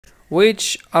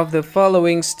Which of the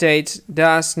following states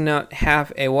does not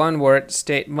have a one-word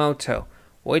state motto?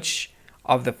 Which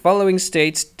of the following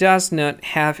states does not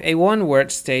have a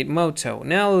one-word state motto?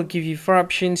 Now I'll give you 4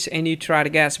 options and you try to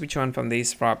guess which one from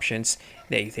these 4 options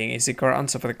that you think is the correct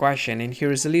answer for the question. And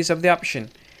here is the list of the option.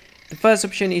 The first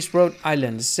option is Rhode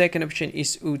Island, the second option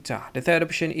is Utah, the third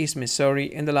option is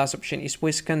Missouri, and the last option is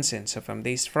Wisconsin. So from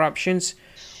these 4 options,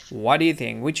 what do you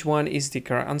think? Which one is the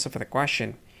correct answer for the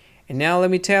question? And now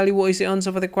let me tell you what is the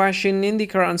answer for the question. And the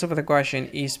correct answer for the question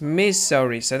is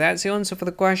Missouri. So that's the answer for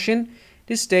the question,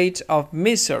 the state of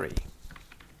Missouri.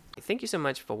 Thank you so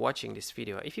much for watching this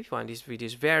video. If you find this video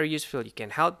very useful, you can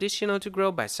help this channel to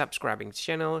grow by subscribing to the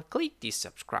channel. Click the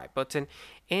subscribe button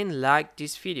and like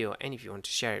this video. And if you want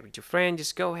to share it with your friends,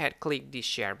 just go ahead, click the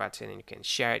share button and you can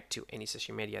share it to any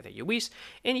social media that you wish.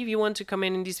 And if you want to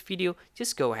comment in this video,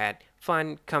 just go ahead,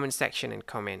 find comment section and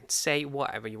comment. Say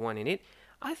whatever you want in it.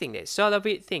 I think that's all of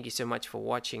it. Thank you so much for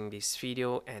watching this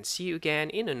video and see you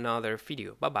again in another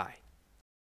video. Bye bye.